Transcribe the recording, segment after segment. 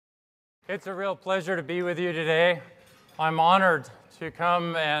It's a real pleasure to be with you today. I'm honored to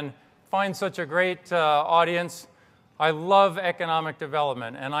come and find such a great audience. I love economic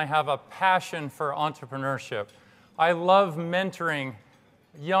development, and I have a passion for entrepreneurship. I love mentoring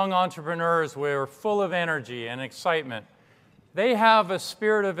young entrepreneurs who are full of energy and excitement. They have a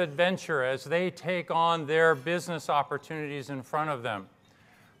spirit of adventure as they take on their business opportunities in front of them.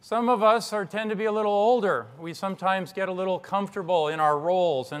 Some of us tend to be a little older. We sometimes get a little comfortable in our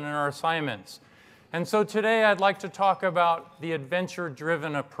roles and in our assignments. And so today I'd like to talk about the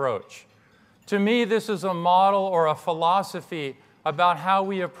adventure-driven approach. To me, this is a model or a philosophy about how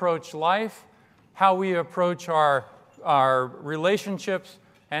we approach life, how we approach our relationships,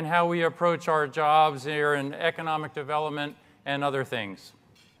 and how we approach our jobs here in economic development and other things.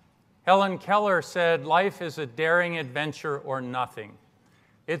 Helen Keller said, "Life is a daring adventure or nothing."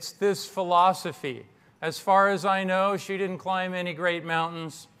 It's this philosophy. As far as I know, she didn't climb any great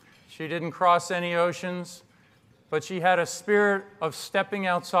mountains. She didn't cross any oceans. But she had a spirit of stepping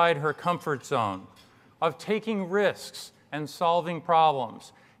outside her comfort zone, of taking risks and solving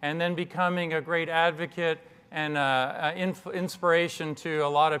problems, and then becoming a great advocate and inspiration to a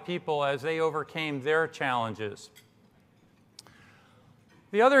lot of people as they overcame their challenges.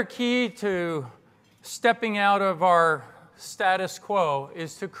 The other key to stepping out of our status quo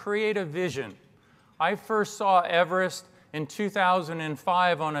is to create a vision. I first saw Everest in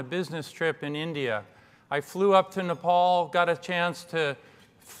 2005 on a business trip in India. I flew up to Nepal, got a chance to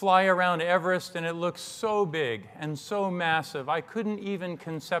fly around Everest, and it looked so big and so massive. I couldn't even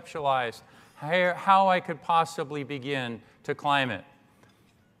conceptualize how I could possibly begin to climb it.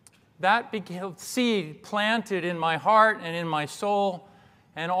 That seed planted in my heart and in my soul,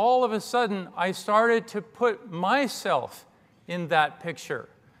 and all of a sudden I started to put myself in that picture.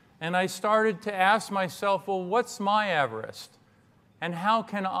 And I started to ask myself, well, what's my Everest? And how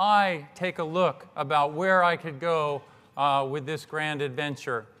can I take a look about where I could go with this grand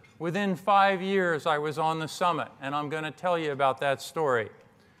adventure? Within 5 years, I was on the summit, and I'm going to tell you about that story.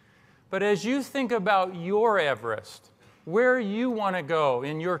 But as you think about your Everest, where you want to go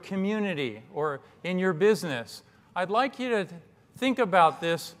in your community or in your business, I'd like you to think about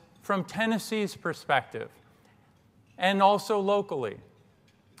this from Tennessee's perspective, and also locally.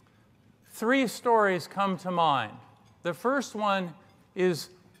 3 stories come to mind. The first one is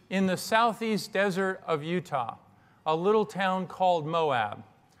in the southeast desert of Utah, a little town called Moab.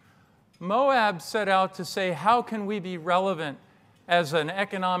 Moab set out to say, how can we be relevant as an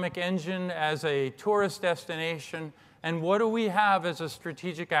economic engine, as a tourist destination, and what do we have as a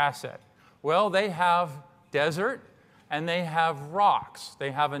strategic asset? Well, they have desert, and they have rocks.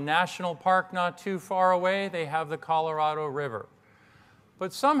 They have a national park not too far away. They have the Colorado River.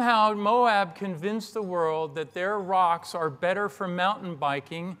 But somehow Moab convinced the world that their rocks are better for mountain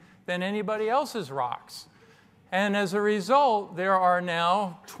biking than anybody else's rocks. And as a result, there are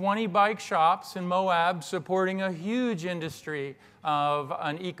now 20 bike shops in Moab supporting a huge industry of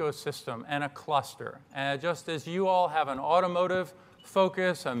an ecosystem and a cluster. And just as you all have an automotive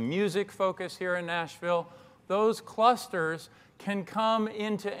focus, a music focus here in Nashville, those clusters can come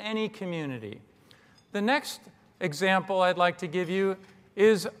into any community. The next example I'd like to give you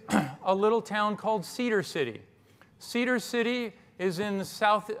is a little town called Cedar City. Cedar City is in the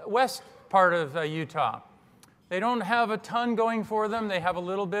southwest part of Utah. They don't have a ton going for them. They have a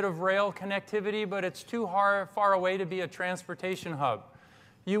little bit of rail connectivity, but it's too far away to be a transportation hub.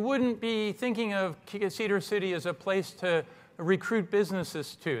 You wouldn't be thinking of Cedar City as a place to recruit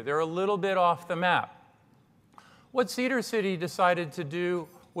businesses to. They're a little bit off the map. What Cedar City decided to do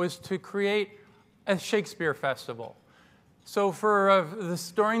was to create a Shakespeare festival. So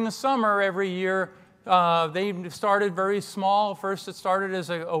during the summer every year, they started very small. First it started as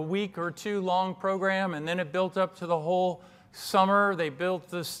a week or 2 long program, and then it built up to the whole summer. They built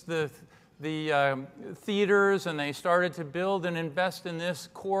the theaters, and they started to build and invest in this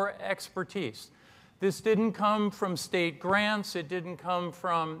core expertise. This didn't come from state grants. It didn't come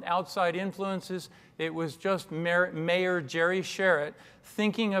from outside influences. It was just Mayor Jerry Sherritt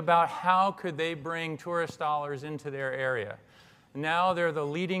thinking about how could they bring tourist dollars into their area. Now they're the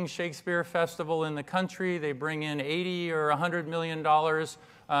leading Shakespeare festival in the country. They bring in $80 or $100 million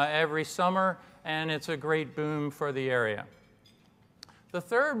every summer, and it's a great boom for the area. The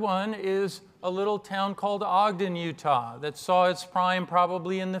third one is a little town called Ogden, Utah, that saw its prime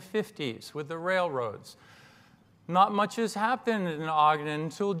probably in the 50s with the railroads. Not much has happened in Ogden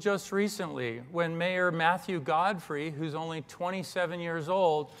until just recently, when Mayor Matthew Godfrey, who's only 27 years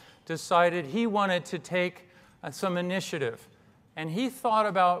old, decided he wanted to take some initiative. And he thought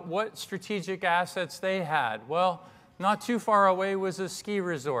about what strategic assets they had. Well, Not too far away was a ski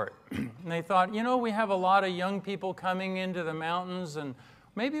resort. And they thought, you know, we have a lot of young people coming into the mountains, and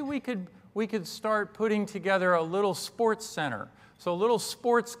maybe we could start putting together a little sports center. So a little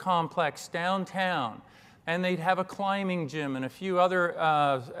sports complex downtown. And they'd have a climbing gym and a few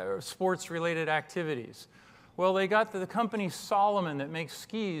other sports-related activities. Well, they got the company Solomon that makes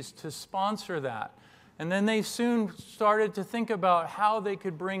skis to sponsor that. And then they soon started to think about how they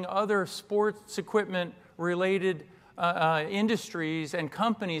could bring other sports equipment-related industries and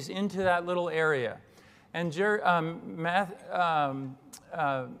companies into that little area. And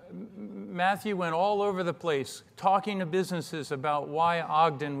Matthew went all over the place talking to businesses about why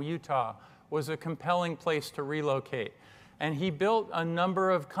Ogden, Utah, was a compelling place to relocate. And he built a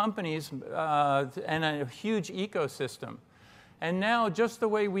number of companies and a huge ecosystem. And now, just the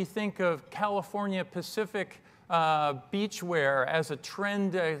way we think of California Pacific beachwear as a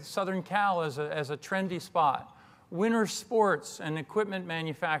trend, Southern Cal as a trendy spot, winter sports and equipment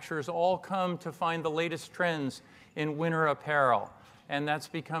manufacturers all come to find the latest trends in winter apparel. And that's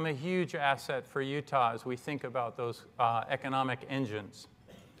become a huge asset for Utah as we think about those economic engines.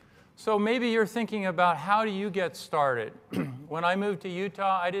 So maybe you're thinking about, how do you get started? When I moved to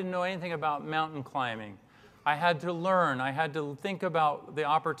Utah, I didn't know anything about mountain climbing. I had to learn. I had to think about the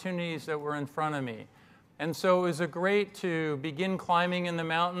opportunities that were in front of me. And so it was great to begin climbing in the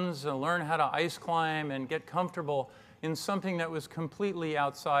mountains and learn how to ice climb and get comfortable in something that was completely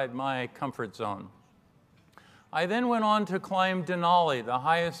outside my comfort zone. I then went on to climb Denali, the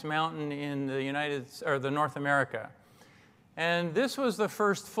highest mountain in the North America. And this was the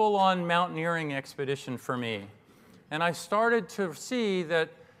first full-on mountaineering expedition for me. And I started to see that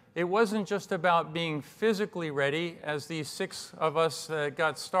it wasn't just about being physically ready, as these 6 of us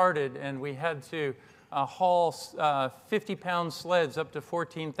got started, and we had to haul 50-pound sleds up to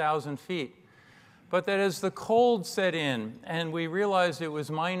 14,000 feet. But that as the cold set in, and we realized it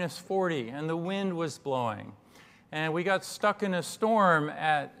was minus 40, and the wind was blowing, and we got stuck in a storm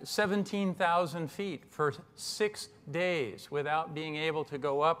at 17,000 feet for 6 days without being able to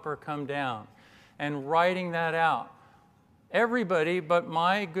go up or come down. And riding that out, everybody but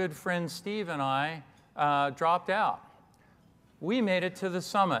my good friend Steve and I dropped out. We made it to the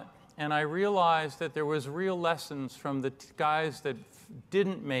summit, and I realized that there was real lessons from the guys that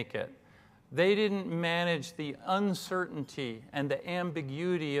didn't make it. They didn't manage the uncertainty and the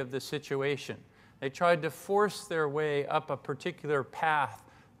ambiguity of the situation. They tried to force their way up a particular path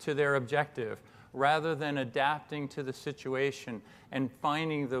to their objective rather than adapting to the situation and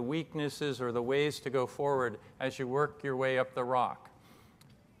finding the weaknesses or the ways to go forward as you work your way up the rock.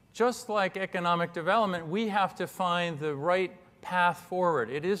 Just like economic development, we have to find the right path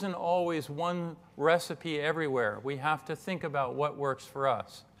forward. It isn't always one recipe everywhere. We have to think about what works for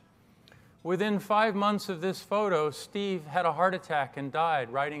us. Within 5 months of this photo, Steve had a heart attack and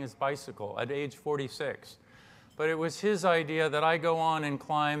died riding his bicycle at age 46. But it was his idea that I go on and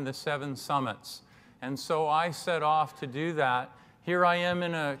climb the 7 summits. And so I set off to do that. Here I am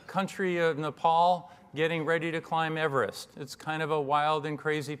in a country of Nepal getting ready to climb Everest. It's kind of a wild and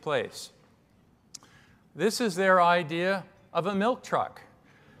crazy place. This is their idea of a milk truck.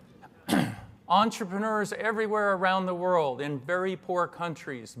 Entrepreneurs everywhere around the world in very poor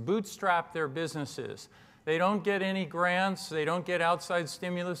countries bootstrap their businesses. They don't get any grants. They don't get outside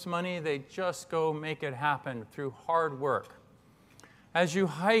stimulus money. They just go make it happen through hard work. As you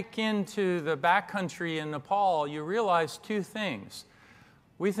hike into the backcountry in Nepal, you realize 2 things.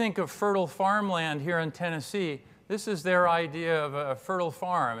 We think of fertile farmland here in Tennessee. This is their idea of a fertile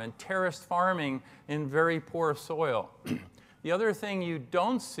farm and terraced farming in very poor soil. The other thing you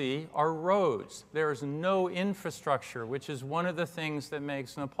don't see are roads. There's no infrastructure, which is one of the things that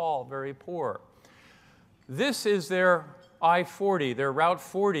makes Nepal very poor. This is their I-40, their Route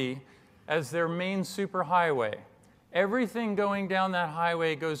 40, as their main superhighway. Everything going down that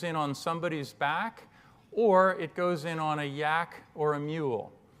highway goes in on somebody's back, or it goes in on a yak or a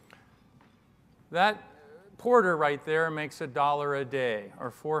mule. That porter right there makes $1 a day, or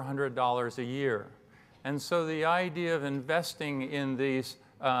 $400 a year. And so the idea of investing in these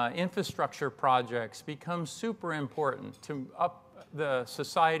infrastructure projects becomes super important to up the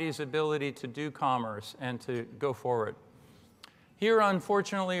society's ability to do commerce and to go forward. Here,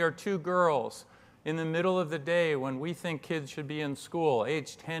 unfortunately, are 2 girls in the middle of the day when we think kids should be in school,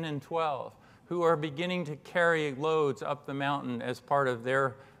 age 10 and 12, who are beginning to carry loads up the mountain as part of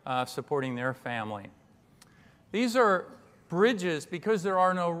their supporting their family. These are bridges. Because there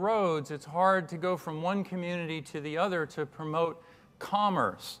are no roads, it's hard to go from one community to the other to promote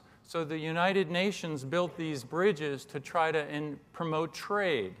commerce. So the United Nations built these bridges to try to promote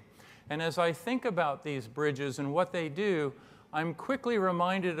trade. And as I think about these bridges and what they do, I'm quickly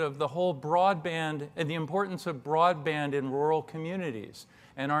reminded of the whole broadband and the importance of broadband in rural communities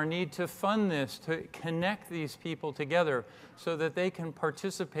and our need to fund this to connect these people together so that they can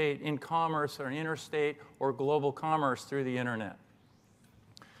participate in commerce or interstate or global commerce through the internet.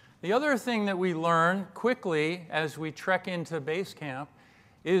 The other thing that we learn quickly as we trek into base camp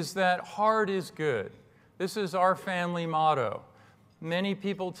is that hard is good. This is our family motto. Many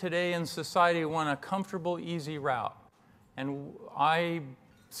people today in society want a comfortable, easy route. And I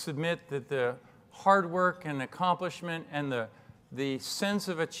submit that the hard work and accomplishment and the sense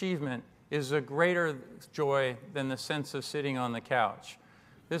of achievement is a greater joy than the sense of sitting on the couch.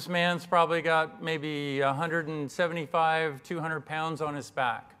 This man's probably got maybe 175, 200 pounds on his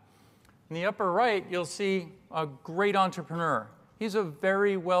back. In the upper right, you'll see a great entrepreneur. He's a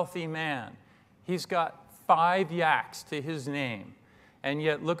very wealthy man. He's got 5 yaks to his name. And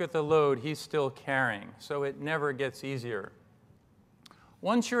yet, look at the load he's still carrying. So it never gets easier.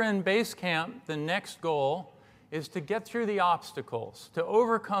 Once you're in base camp, the next goal is to get through the obstacles, to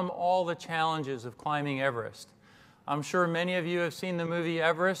overcome all the challenges of climbing Everest. I'm sure many of you have seen the movie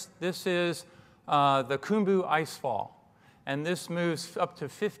Everest. This is the Khumbu Icefall. And this moves up to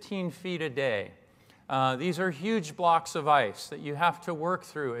 15 feet a day. These are huge blocks of ice that you have to work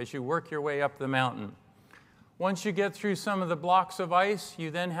through as you work your way up the mountain. Once you get through some of the blocks of ice,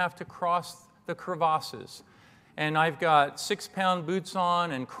 you then have to cross the crevasses. And I've got 6-pound boots on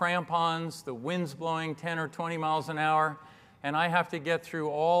and crampons, the wind's blowing 10 or 20 miles an hour, and I have to get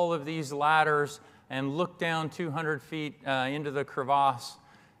through all of these ladders and look down 200 feet into the crevasse.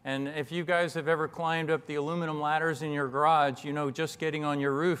 And if you guys have ever climbed up the aluminum ladders in your garage, you know just getting on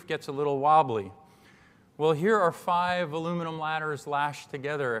your roof gets a little wobbly. Well, here are 5 aluminum ladders lashed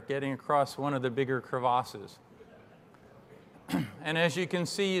together getting across one of the bigger crevasses. And as you can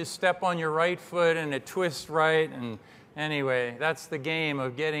see, you step on your right foot and it twists right. And anyway, that's the game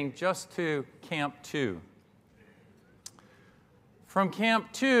of getting just to Camp 2. From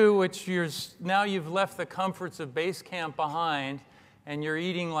Camp 2, which now you've left the comforts of base camp behind, and you're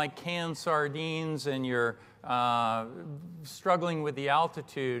eating like canned sardines, and you're struggling with the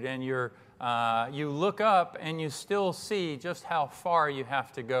altitude, and you look up and you still see just how far you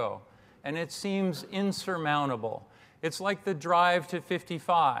have to go. And it seems insurmountable. It's like the drive to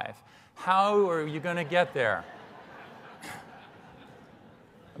 55. How are you going to get there?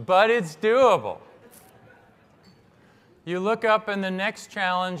 But it's doable. You look up and the next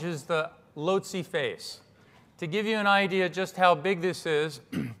challenge is the Lhotse face. To give you an idea just how big this is,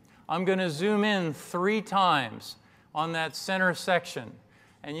 I'm going to zoom in 3 times on that center section.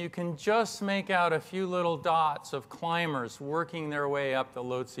 And you can just make out a few little dots of climbers working their way up the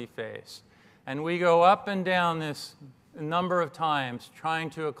Lhotse face. And we go up and down this a number of times trying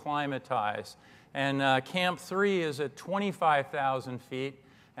to acclimatize. And Camp 3 is at 25,000 feet.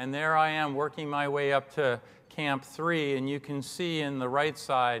 And there I am working my way up to Camp 3. And you can see in the right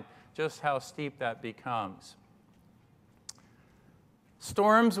side just how steep that becomes.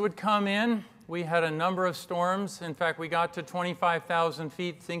 Storms would come in. We had a number of storms. In fact, we got to 25,000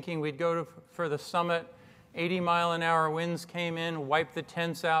 feet thinking we'd go for the summit. 80-mile-an-hour winds came in, wiped the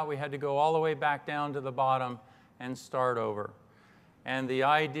tents out. We had to go all the way back down to the bottom and start over. And the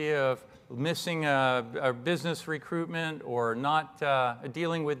idea of missing a business recruitment or not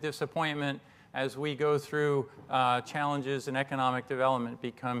dealing with disappointment as we go through challenges in economic development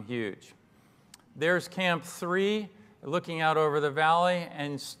become huge. There's Camp 3, looking out over the valley,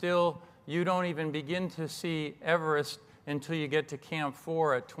 and still you don't even begin to see Everest until you get to Camp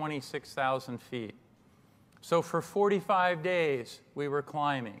 4 at 26,000 feet. So for 45 days, we were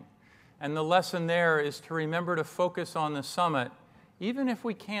climbing. And the lesson there is to remember to focus on the summit, even if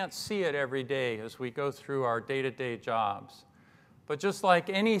we can't see it every day as we go through our day-to-day jobs. But just like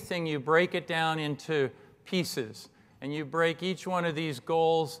anything, you break it down into pieces, and you break each one of these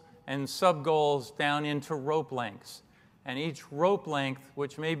goals and sub-goals down into rope lengths. And each rope length,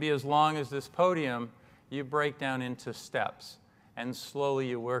 which may be as long as this podium, you break down into steps. And slowly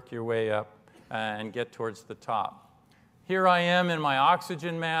you work your way up and get towards the top. Here I am in my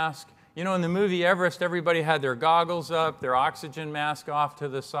oxygen mask. You know, in the movie Everest, everybody had their goggles up, their oxygen mask off to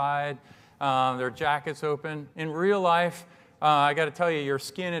the side, their jackets open. In real life, I got to tell you, your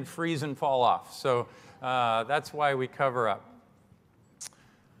skin would freeze and fall off. So that's why we cover up.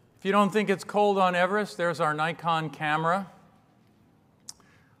 If you don't think it's cold on Everest, there's our Nikon camera.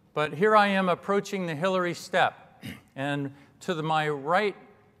 But here I am approaching the Hillary Step. And to my right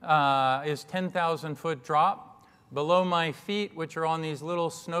is 10,000-foot drop. Below my feet, which are on these little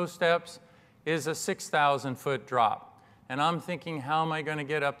snow steps, is a 6,000-foot drop. and I'm thinking, how am I going to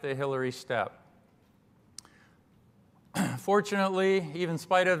get up the Hillary step? Fortunately, even in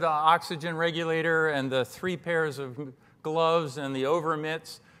spite of the oxygen regulator and the 3 pairs of gloves and the over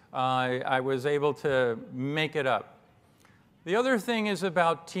mitts, I was able to make it up. The other thing is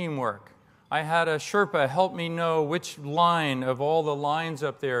about teamwork. I had a Sherpa help me know which line of all the lines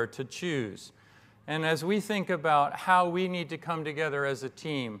up there to choose. And as we think about how we need to come together as a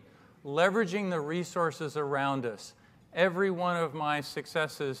team, leveraging the resources around us, every one of my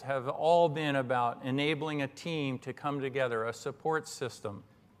successes have all been about enabling a team to come together, a support system.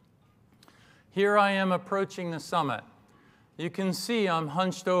 Here I am approaching the summit. You can see I'm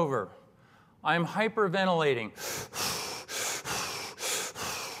hunched over. I'm hyperventilating,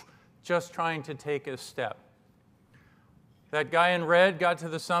 just trying to take a step. That guy in red got to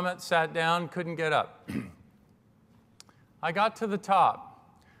the summit, sat down, couldn't get up. I got to the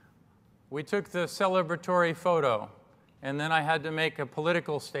top. We took the celebratory photo, and then I had to make a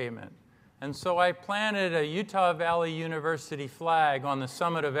political statement. And so I planted a Utah Valley University flag on the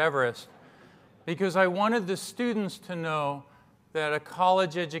summit of Everest because I wanted the students to know that a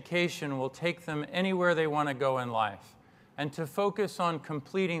college education will take them anywhere they want to go in life, and to focus on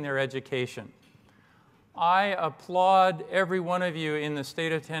completing their education. I applaud every one of you in the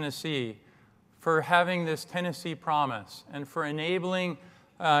state of Tennessee for having this Tennessee Promise and for enabling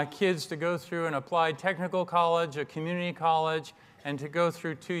kids to go through an applied technical college, a community college, and to go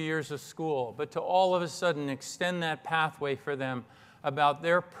through 2 years of school, but to all of a sudden extend that pathway for them about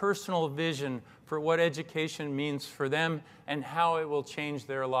their personal vision for what education means for them and how it will change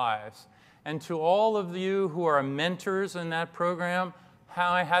their lives. And to all of you who are mentors in that program,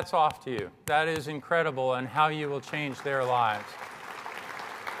 hats off to you. That is incredible, and how you will change their lives.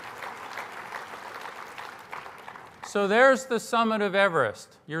 So there's the summit of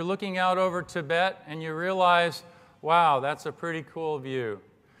Everest. You're looking out over Tibet, and you realize, wow, that's a pretty cool view.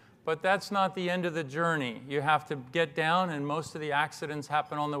 But that's not the end of the journey. You have to get down, and most of the accidents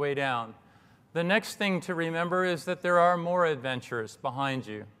happen on the way down. The next thing to remember is that there are more adventures behind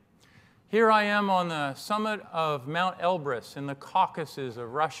you. Here I am on the summit of Mount Elbrus in the Caucasus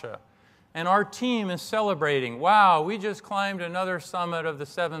of Russia, and our team is celebrating. Wow, we just climbed another summit of the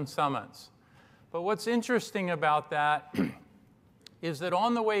 7 summits. But what's interesting about that is that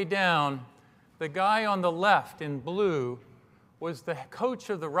on the way down, the guy on the left in blue was the coach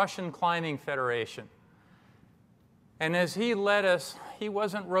of the Russian Climbing Federation. And as he led us, he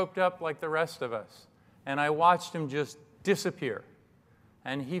wasn't roped up like the rest of us. And I watched him just disappear.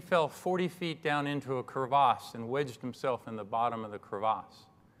 And he fell 40 feet down into a crevasse and wedged himself in the bottom of the crevasse.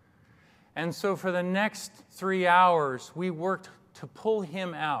 And so for the next 3 hours, we worked to pull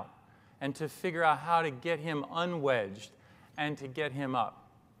him out and to figure out how to get him unwedged and to get him up.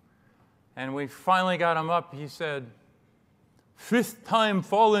 And we finally got him up. He said, "5th time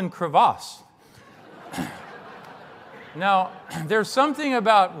fall in crevasse." Now, there's something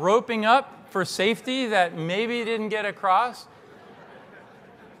about roping up for safety that maybe didn't get across.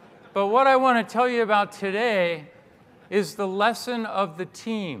 But what I want to tell you about today is the lesson of the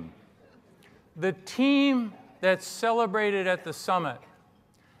team. The team that celebrated at the summit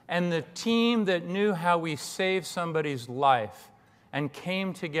and the team that knew how we saved somebody's life and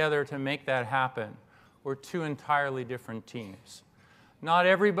came together to make that happen were 2 entirely different teams. Not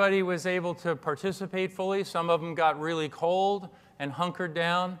everybody was able to participate fully. Some of them got really cold and hunkered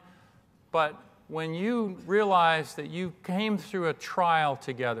down. But when you realize that you came through a trial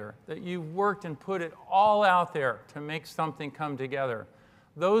together, that you worked and put it all out there to make something come together,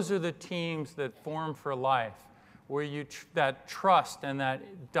 those are the teams that form for life, where that trust and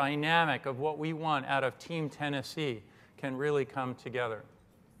that dynamic of what we want out of Team Tennessee can really come together.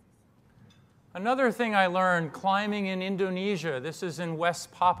 Another thing I learned climbing in Indonesia, this is in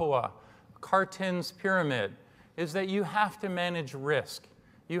West Papua, Kartin's Pyramid, is that you have to manage risk.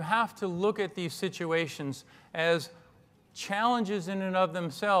 You have to look at these situations as challenges in and of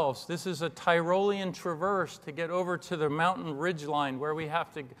themselves. This is a Tyrolean traverse to get over to the mountain ridgeline where we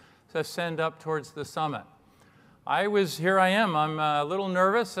have to ascend up towards the summit. Here I am, I'm a little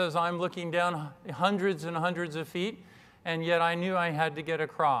nervous as I'm looking down hundreds and hundreds of feet, and yet I knew I had to get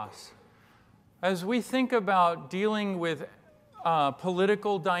across. As we think about dealing with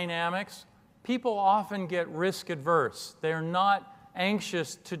political dynamics, people often get risk adverse. They're not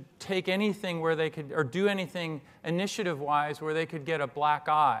anxious to take anything where they could, or do anything initiative-wise where they could get a black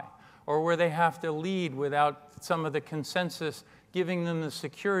eye, or where they have to lead without some of the consensus giving them the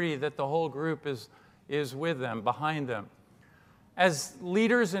security that the whole group is with them, behind them. As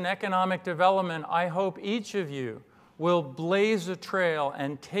leaders in economic development, I hope each of you will blaze a trail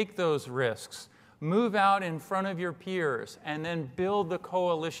and take those risks Move out in front of your peers and then build the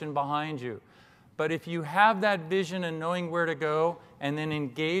coalition behind you. But if you have that vision and knowing where to go and then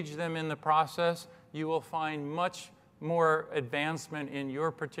engage them in the process, you will find much more advancement in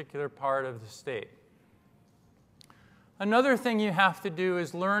your particular part of the state. Another thing you have to do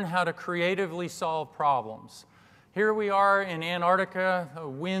is learn how to creatively solve problems. Here we are in Antarctica.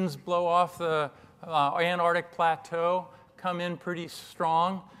 Winds blow off the Antarctic plateau, come in pretty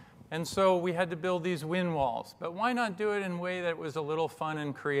strong. And so we had to build these wind walls. But why not do it in a way that was a little fun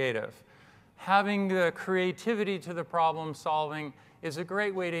and creative? Having the creativity to the problem solving is a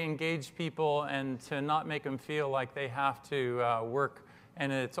great way to engage people and to not make them feel like they have to work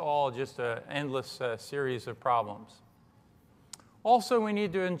and it's all just an endless series of problems. Also, we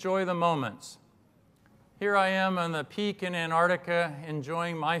need to enjoy the moments. Here I am on the peak in Antarctica,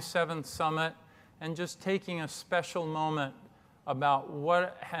 enjoying my 7th summit and just taking a special moment about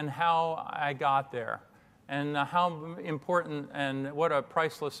what and how I got there and how important and what a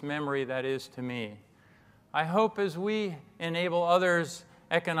priceless memory that is to me. I hope as we enable others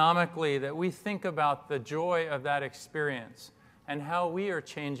economically that we think about the joy of that experience and how we are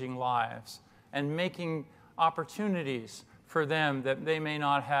changing lives and making opportunities for them that they may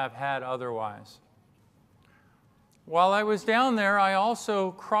not have had otherwise. While I was down there, I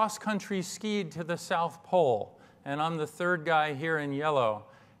also cross-country skied to the South Pole, and I'm the 3rd guy here in yellow.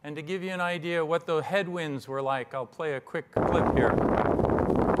 And to give you an idea what the headwinds were like, I'll play a quick clip here.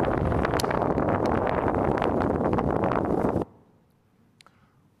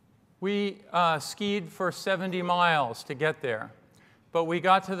 We skied for 70 miles to get there, but we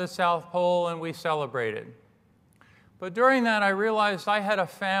got to the South Pole and we celebrated. But during that, I realized I had a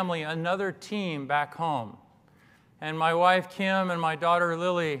family, another team back home. And my wife, Kim, and my daughter,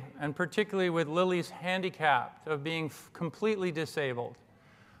 Lily, and particularly with Lily's handicap of being completely disabled,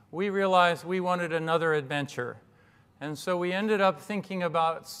 we realized we wanted another adventure. And so we ended up thinking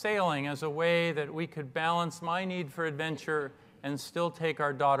about sailing as a way that we could balance my need for adventure and still take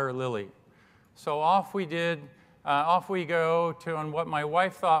our daughter, Lily. So off we go to on what my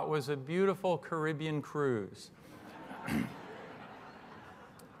wife thought was a beautiful Caribbean cruise.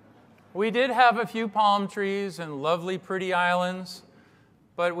 We did have a few palm trees and lovely, pretty islands,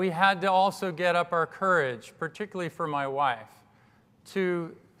 but we had to also get up our courage, particularly for my wife,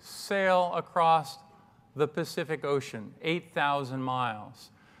 to sail across the Pacific Ocean, 8,000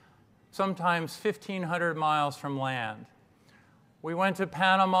 miles, sometimes 1,500 miles from land. We went to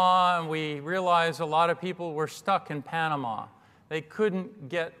Panama, and we realized a lot of people were stuck in Panama. They couldn't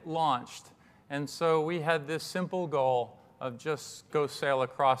get launched, and so we had this simple goal of just go sail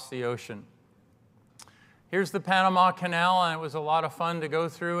across the ocean. Here's the Panama Canal, and it was a lot of fun to go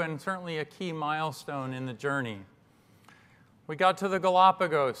through and certainly a key milestone in the journey. We got to the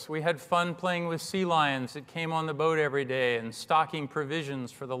Galapagos. We had fun playing with sea lions that came on the boat every day and stocking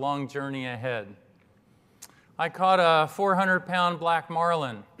provisions for the long journey ahead. I caught a 400-pound black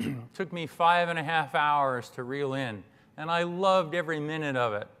marlin. Took me 5.5 hours to reel in, and I loved every minute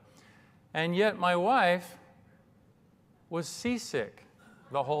of it. And yet my wife was seasick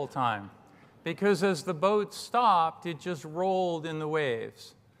the whole time because as the boat stopped, it just rolled in the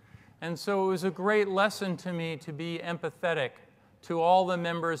waves. And so it was a great lesson to me to be empathetic to all the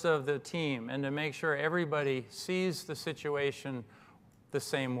members of the team and to make sure everybody sees the situation the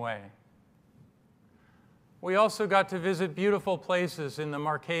same way. We also got to visit beautiful places in the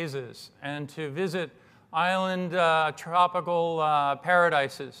Marquesas and to visit island tropical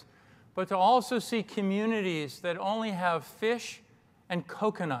paradises, but to also see communities that only have fish and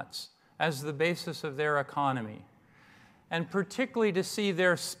coconuts as the basis of their economy, and particularly to see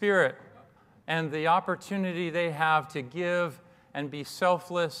their spirit and the opportunity they have to give and be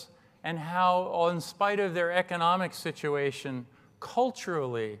selfless, and how, in spite of their economic situation,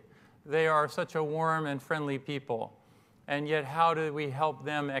 culturally, they are such a warm and friendly people. And yet, how do we help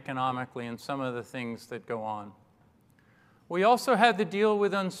them economically in some of the things that go on? We also had to deal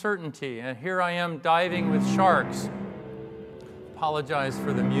with uncertainty, and here I am diving with sharks. Apologize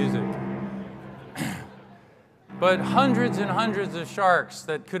for the music. But hundreds and hundreds of sharks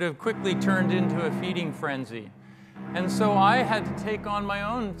that could have quickly turned into a feeding frenzy. And so I had to take on my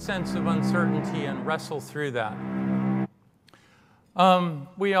own sense of uncertainty and wrestle through that.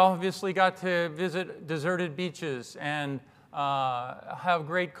 We obviously got to visit deserted beaches and have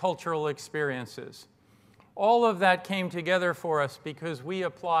great cultural experiences. All of that came together for us because we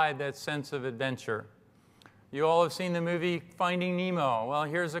applied that sense of adventure. You all have seen the movie Finding Nemo. Well,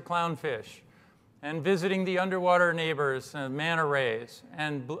 here's a clownfish. And visiting the underwater neighbors, manta rays,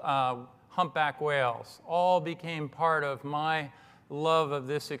 and humpback whales, all became part of my love of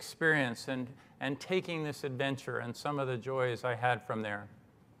this experience and taking this adventure and some of the joys I had from there.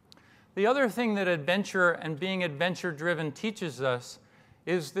 The other thing that adventure and being adventure-driven teaches us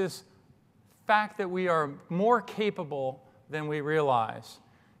is this fact that we are more capable than we realize.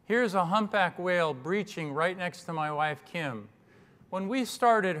 Here's a humpback whale breaching right next to my wife, Kim. When we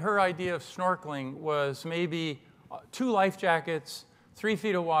started, her idea of snorkeling was maybe 2 life jackets, 3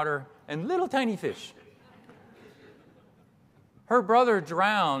 feet of water, and little tiny fish. Her brother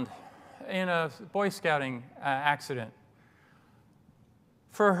drowned in a Boy Scouting accident.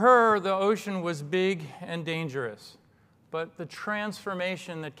 For her, the ocean was big and dangerous, but the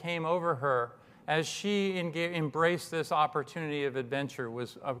transformation that came over her as she embraced this opportunity of adventure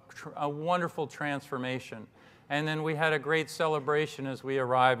was a wonderful transformation. And then we had a great celebration as we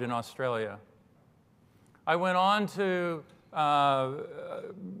arrived in Australia. I went on to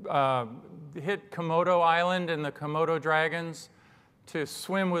hit Komodo Island and the Komodo dragons, to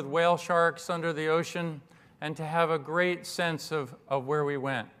swim with whale sharks under the ocean, and to have a great sense of where we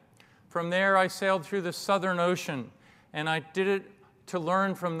went. From there, I sailed through the Southern Ocean, and I did it to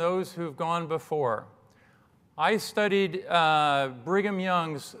learn from those who've gone before. I studied Brigham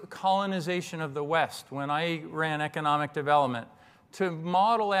Young's colonization of the West when I ran economic development, to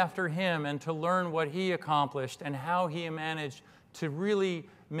model after him and to learn what he accomplished and how he managed to really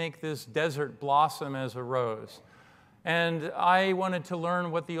make this desert blossom as a rose. And I wanted to learn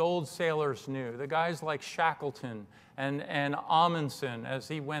what the old sailors knew, the guys like Shackleton and Amundsen, as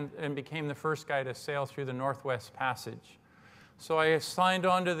he went and became the first guy to sail through the Northwest Passage. So I signed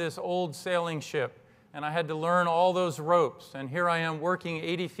on to this old sailing ship, and I had to learn all those ropes. And here I am working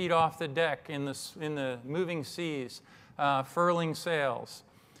 80 feet off the deck in the moving seas, furling sails.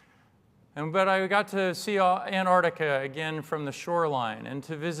 But I got to see Antarctica again from the shoreline and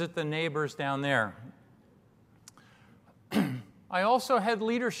to visit the neighbors down there. I also had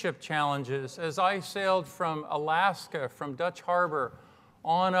leadership challenges as I sailed from Alaska, from Dutch Harbor,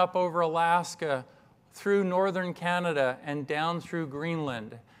 on up over Alaska, through northern Canada, and down through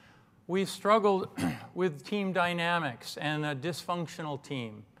Greenland. We struggled with team dynamics and a dysfunctional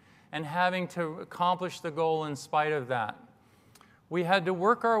team, and having to accomplish the goal in spite of that. We had to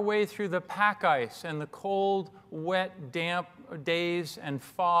work our way through the pack ice and the cold, wet, damp days and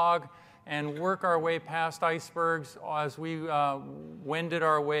fog, and work our way past icebergs as we wended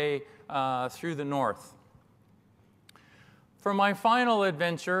our way through the north. For my final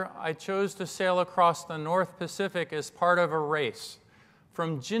adventure, I chose to sail across the North Pacific as part of a race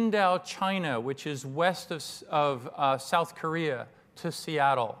from Qingdao, China, which is west of South Korea, to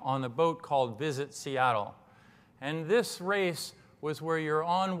Seattle on a boat called Visit Seattle. And this race was where you're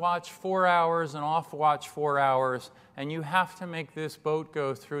on watch 4 hours and off watch 4 hours, and you have to make this boat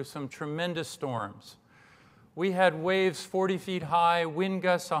go through some tremendous storms. We had waves 40 feet high, wind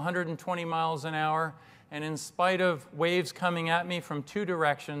gusts 120 miles an hour, and in spite of waves coming at me from 2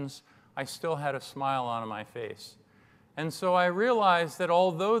 directions, I still had a smile on my face. And so I realized that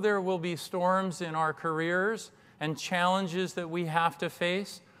although there will be storms in our careers and challenges that we have to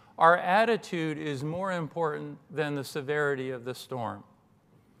face, our attitude is more important than the severity of the storm.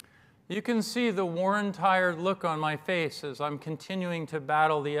 You can see the worn, tired look on my face as I'm continuing to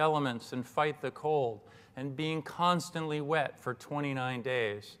battle the elements and fight the cold and being constantly wet for 29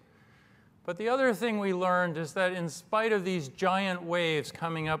 days. But the other thing we learned is that in spite of these giant waves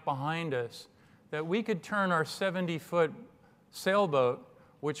coming up behind us, that we could turn our 70-foot sailboat,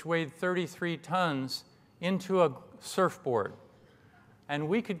 which weighed 33 tons, into a surfboard. And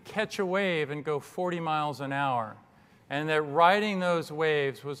we could catch a wave and go 40 miles an hour. And that riding those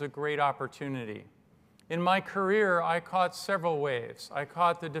waves was a great opportunity. In my career, I caught several waves. I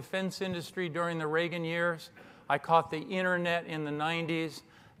caught the defense industry during the Reagan years. I caught the internet in the 90s.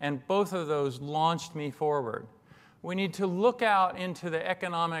 And both of those launched me forward. We need to look out into the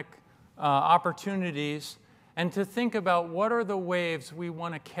economic opportunities and to think about what are the waves we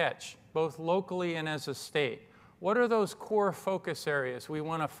want to catch, both locally and as a state. What are those core focus areas we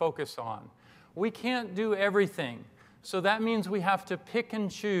want to focus on? We can't do everything, so that means we have to pick and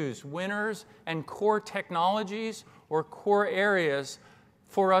choose winners and core technologies or core areas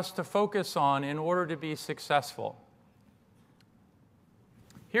for us to focus on in order to be successful.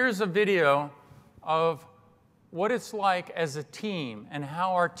 Here's a video of what it's like as a team and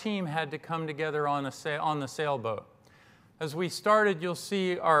how our team had to come together on the sailboat. As we started, you'll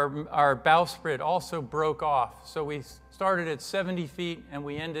see our bowsprit also broke off. So we started at 70 feet and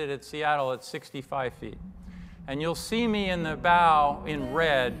we ended at Seattle at 65 feet. And you'll see me in the bow in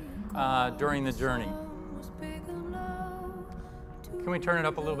red during the journey. Can we turn it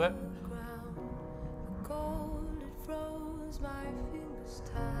up a little bit? was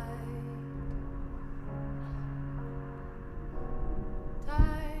tight.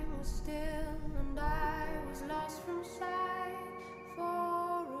 Time was still and I was lost from sight for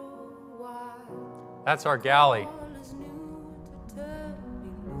a while. That's our galley. All is new to turn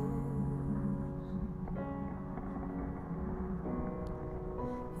me loose.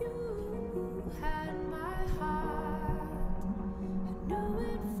 You had my heart. I knew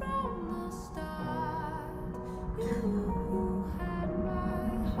it from the start. You had my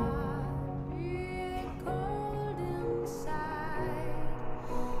heart. It cold inside.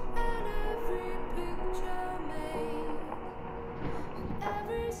 And every picture made, and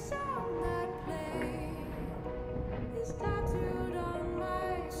every song that played is tattooed on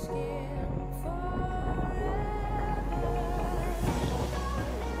my skin forever.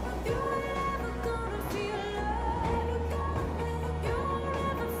 You ain't ever gonna feel love. You won't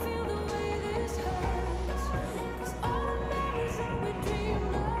ever feel the way this hurts. 'Cause all the memories that we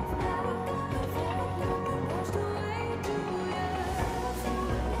dreamed of now have all been washed away, do ya?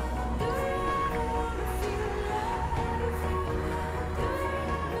 Do you ever wanna feel love? Do you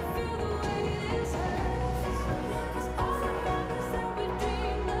ever feel the way this hurts? 'Cause all the memories that we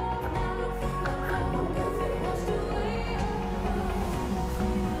dreamed of now have all been washed away.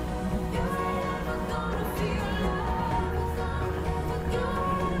 You ain't ever gonna feel love. You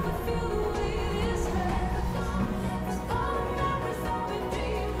won't ever feel the way this hurts. 'Cause all the memories that we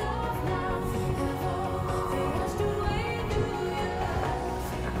dreamed of now have all been washed away, do ya?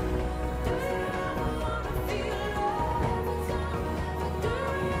 Do you ever wanna feel love? Do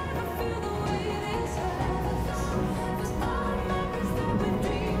you ever feel the way this hurts? 'Cause all the memories that we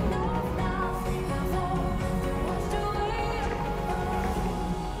dreamed of now have all been washed away.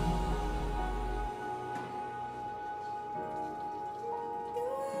 You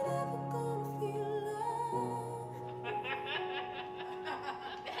ain't ever gonna feel love.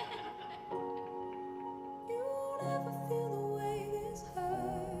 You won't ever feel the way this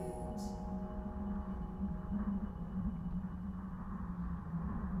hurts.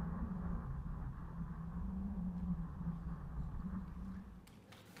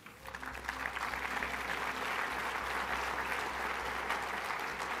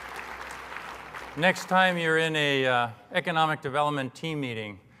 Next time you're in a economic development team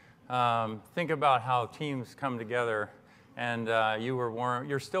meeting, think about how teams come together, and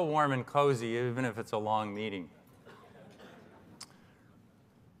you're still warm and cozy even if it's a long meeting.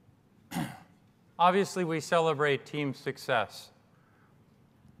 Obviously, we celebrate team success.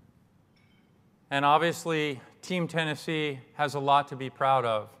 And obviously, Team Tennessee has a lot to be proud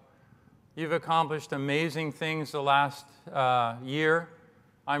of. You've accomplished amazing things the last year.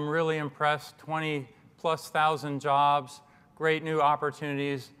 I'm really impressed. 20+ thousand jobs, great new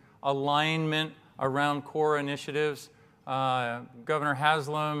opportunities, alignment around core initiatives. Governor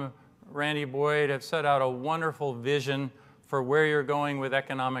Haslam, Randy Boyd have set out a wonderful vision for where you're going with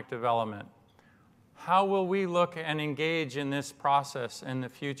economic development. How will we look and engage in this process in the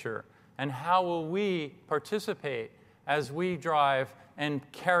future? And how will we participate as we drive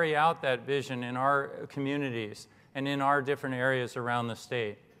and carry out that vision in our communities and in our different areas around the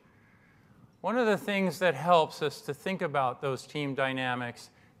state? One of the things that helps us to think about those team dynamics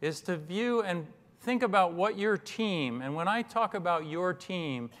is to view and think about what your team, and when I talk about your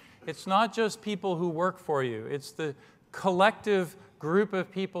team, it's not just people who work for you, it's the collective group of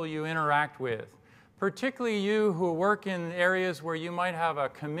people you interact with. Particularly you who work in areas where you might have a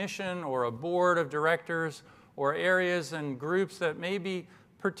commission or a board of directors, or areas and groups that may be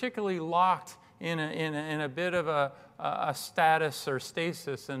particularly locked in a bit of a status or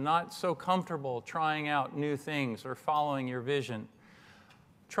stasis and not so comfortable trying out new things or following your vision.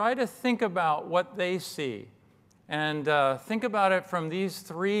 Try to think about what they see, and think about it from these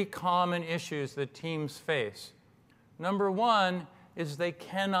three common issues that teams face. Number one is they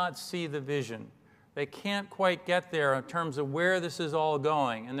cannot see the vision. They can't quite get there in terms of where this is all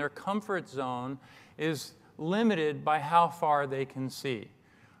going, and their comfort zone is limited by how far they can see.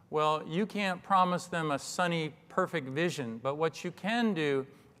 Well, you can't promise them a sunny, perfect vision, but what you can do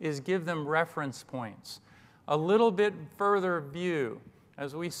is give them reference points. A little bit further view.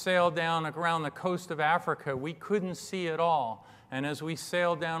 As we sailed down around the coast of Africa, we couldn't see it all. And as we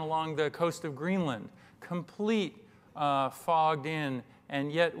sailed down along the coast of Greenland, complete fogged in,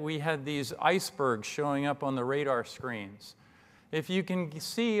 and yet we had these icebergs showing up on the radar screens. If you can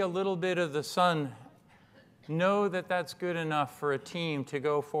see a little bit of the sun, know that that's good enough for a team to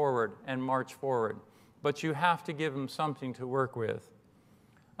go forward and march forward. But you have to give them something to work with.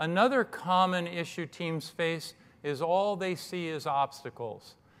 Another common issue teams face is all they see is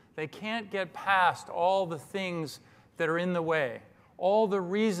obstacles. They can't get past all the things that are in the way, all the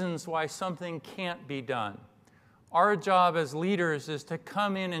reasons why something can't be done. Our job as leaders is to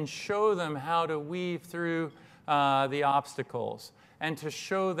come in and show them how to weave through the obstacles and to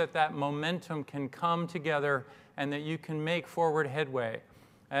show that that momentum can come together and that you can make forward headway.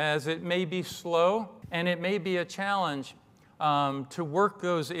 As it may be slow and it may be a challenge to work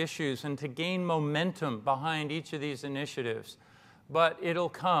those issues and to gain momentum behind each of these initiatives, but it'll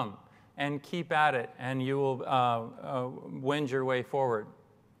come, and keep at it and you will wend your way forward.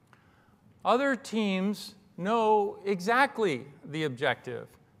 Other teams know exactly the objective.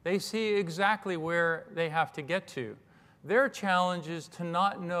 They see exactly where they have to get to. Their challenge is to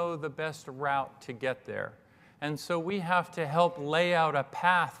not know the best route to get there. And so we have to help lay out a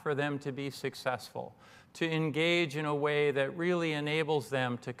path for them to be successful, to engage in a way that really enables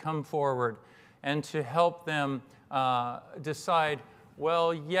them to come forward and to help them decide,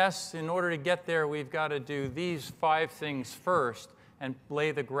 well, yes, in order to get there, we've got to do these 5 things first and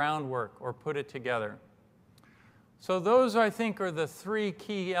lay the groundwork or put it together. So those, I think, are the 3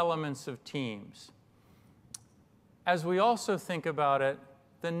 key elements of teams. As we also think about it,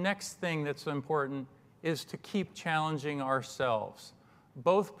 the next thing that's important is to keep challenging ourselves,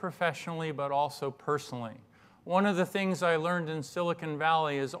 both professionally but also personally. One of the things I learned in Silicon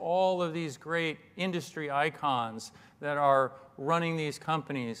Valley is all of these great industry icons that are running these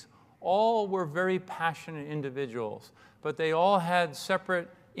companies, all were very passionate individuals, but they all had separate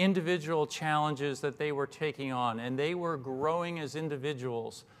individual challenges that they were taking on, and they were growing as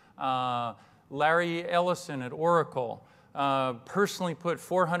individuals. Larry Ellison at Oracle personally put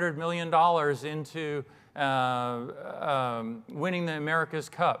 $400 million into winning the America's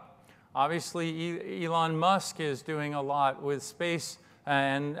Cup. Obviously, Elon Musk is doing a lot with space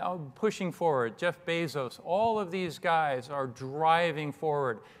and pushing forward. Jeff Bezos, all of these guys are driving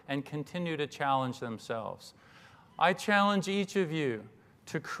forward and continue to challenge themselves. I challenge each of you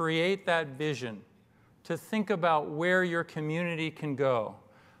to create that vision, to think about where your community can go,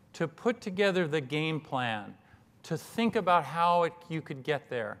 to put together the game plan, to think about how you could get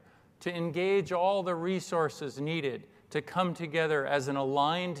there, to engage all the resources needed to come together as an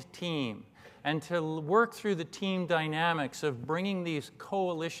aligned team, and to work through the team dynamics of bringing these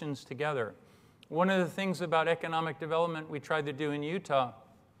coalitions together. One of the things about economic development we tried to do in Utah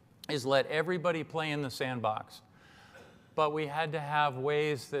is let everybody play in the sandbox. But we had to have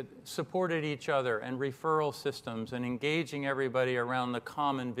ways that supported each other and referral systems and engaging everybody around the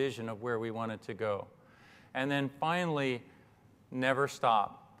common vision of where we wanted to go. And then finally, never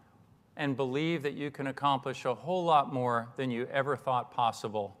stop and believe that you can accomplish a whole lot more than you ever thought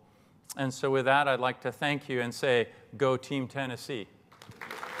possible. And so with that, I'd like to thank you and say, go Team Tennessee.